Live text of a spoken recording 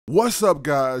What's up,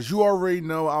 guys? You already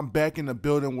know I'm back in the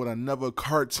building with another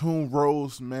cartoon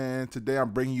roast, man. Today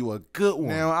I'm bringing you a good one.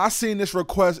 Now, I seen this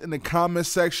request in the comment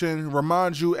section.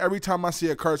 Remind you, every time I see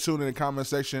a cartoon in the comment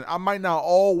section, I might not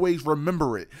always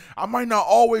remember it. I might not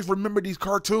always remember these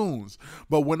cartoons.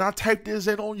 But when I typed this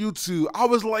in on YouTube, I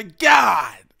was like,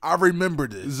 God, I remember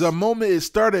this. The moment it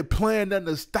started playing, that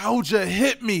nostalgia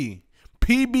hit me.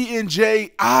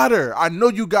 PB&J OTTER. I know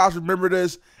you guys remember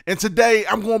this. And today,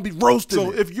 I'm going to be roasting it.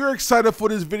 So if you're excited for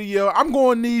this video, I'm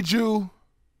going to need you,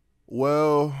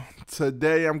 well,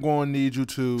 today I'm going to need you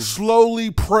to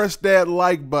slowly press that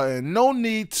like button. No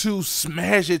need to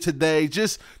smash it today.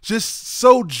 Just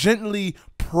so gently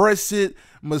press it,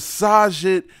 massage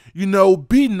it, you know,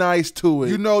 be nice to it.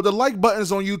 You know, the like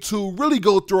buttons on YouTube really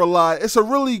go through a lot. It's a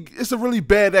really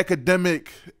bad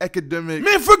academic.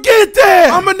 Man, forget that!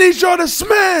 I'ma need y'all to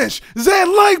smash that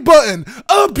like button.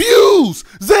 Abuse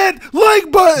that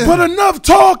like button. But enough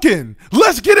talking.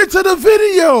 Let's get into the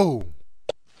video.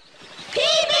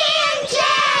 PB&J!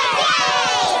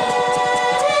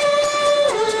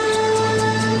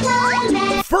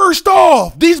 First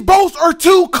off, these boats are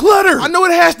too cluttered. I know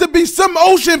it has to be some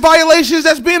ocean violations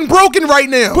that's being broken right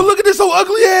now. But look at this old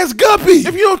ugly ass guppy.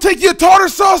 If you don't take your tartar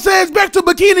sauce ass back to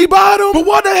Bikini Bottom. But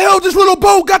why the hell this little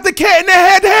boat got the cat in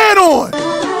that hat on?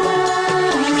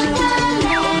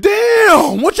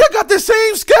 Damn, what y'all got the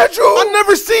same schedule? I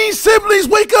never seen siblings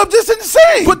wake up this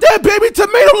insane. But that baby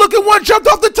tomato looking one jumped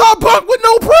off the top bunk with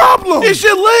no problem. Is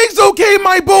your legs okay,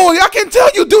 my boy? I can tell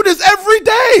you do this every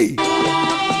day.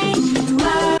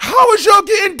 How is y'all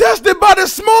getting dusted by the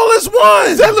smallest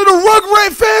one? That little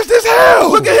rugrat fast as hell.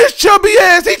 Look at his chubby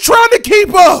ass. He trying to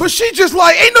keep up. But she just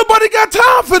like, ain't nobody got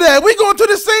time for that. We going to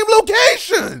the same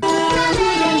location.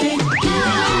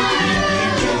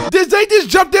 Did they just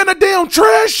jump down a damn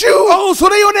trash chute? Oh, so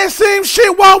they on that same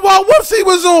shit while Whoopsie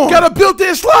was on. Got a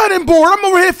built-in sliding board. I'm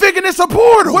over here thinking it's a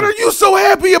portal. What are you so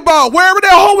happy about? Wherever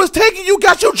that hole is taking you,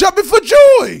 got you jumping for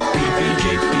joy.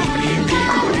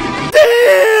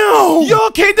 Damn!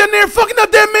 Y'all came down there fucking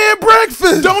up that man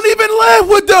breakfast. Don't even laugh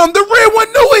with them. The red one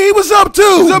knew what he was up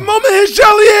to. The moment his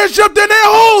jolly ass jumped in that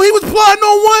hole, he was plotting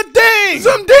on one thing.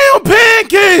 Some damn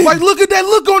pancakes. Like, look at that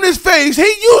look on his face. He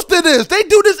used to this. They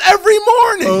do this every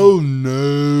morning. Oh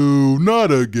no,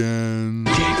 not again.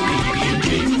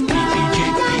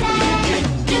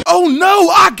 Oh no,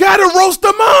 I gotta roast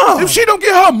the mom. If she don't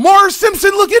get her Marge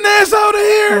Simpson looking ass out of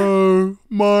here.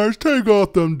 Marge, take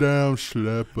off them damn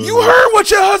slippers. You heard what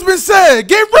your husband said.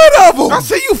 Get rid of them. I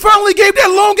see you finally gave that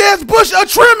long ass bush a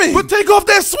trimming. But take off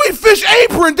that sweet fish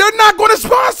apron. They're not gonna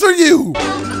sponsor you.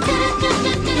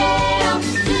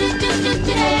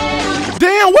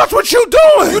 Damn, watch what you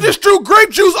doing. You just threw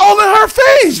grape juice all in her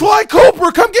face. Sly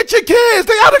Cooper, come get your kids.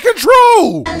 They out of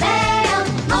control.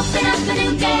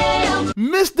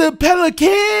 Mr.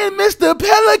 Pelican, Mr.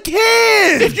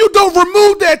 Pelican! If you don't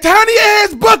remove that tiny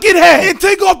ass bucket hat and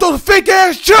take off those fake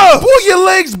ass chubs, boy, your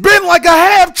legs bent like a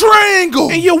half triangle.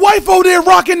 And your wife over there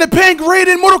rocking the pink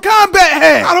Raiden Mortal Kombat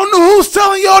hat. I don't know who's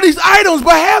selling you all these items,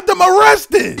 but have them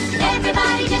arrested.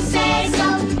 Everybody just say so.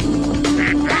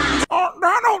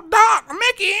 Donald Duck,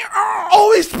 Mickey,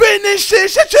 always spitting this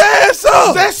shit. Shut your ass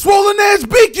up. That swollen ass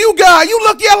beak you got. You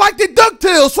lucky I like the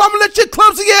DuckTales, so I'm gonna let your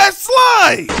clumsy ass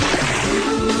slide.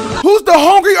 Who's the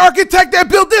hungry architect that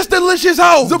built this delicious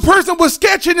house? The person was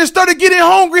sketching and started getting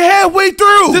hungry halfway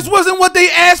through. This wasn't what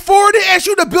they asked for. They asked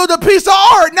you to build a piece of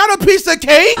art, not a piece of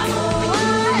cake.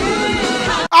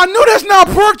 I know that's not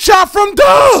pork chop from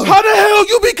Doug. How the hell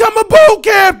you become a boat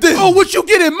captain? Oh, what you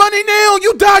getting, money now?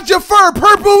 You dyed your fur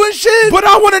purple and shit? But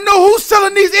I want to know who's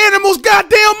selling these animals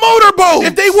goddamn motorboats.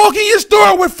 If they walk in your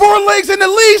store with 4 legs and a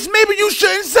leash, maybe you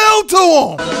shouldn't sell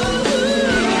to them.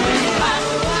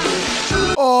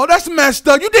 Oh, that's messed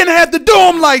up. You didn't have to do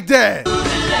them like that.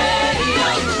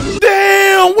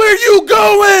 Damn, where you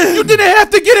going? You didn't have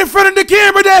to get in front of the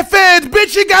camera that fast,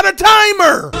 bitch. You got a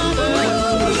timer.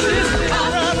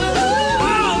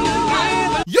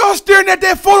 Y'all staring at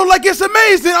that photo like it's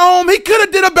amazing. He could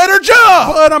have did a better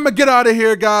job. But I'm gonna get out of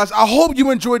here, guys. I hope you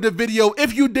enjoyed the video.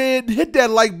 If you did, hit that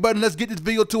like button. Let's get this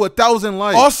video to 1,000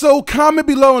 likes. Also, comment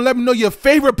below and let me know your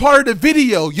favorite part of the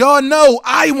video. Y'all know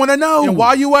I want to know. And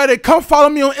while you at it, come follow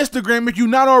me on Instagram if you're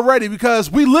not already, because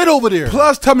we lit over there.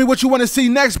 Plus, tell me what you want to see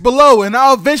next below, and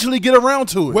I'll eventually get around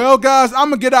to it. Well, guys, I'm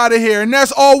gonna get out of here. And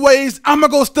as always, I'm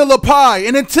gonna go steal a pie.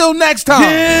 And until next time,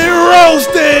 get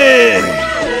roasted!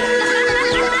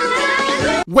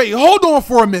 Wait, hold on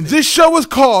for a minute. This show is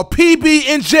called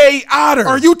PB&J OTTER.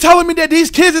 Are you telling me that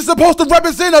these kids are supposed to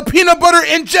represent a peanut butter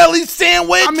and jelly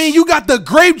sandwich? I mean, you got the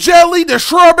grape jelly, the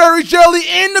strawberry jelly,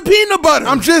 and the peanut butter.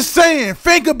 I'm just saying,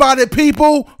 think about it,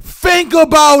 people. Think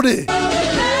about it.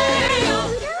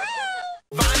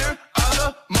 Viner of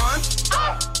the month.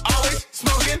 Always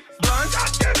smoking blunts.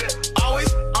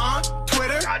 Always on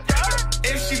Twitter.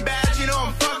 If she bad, you know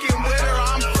I'm fucking with her.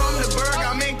 I'm from the Berg,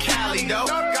 I'm in Cali though.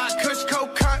 Got Kush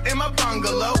Coke cut in my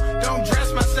bungalow. Don't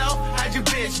dress myself, how'd your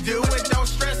bitch do it?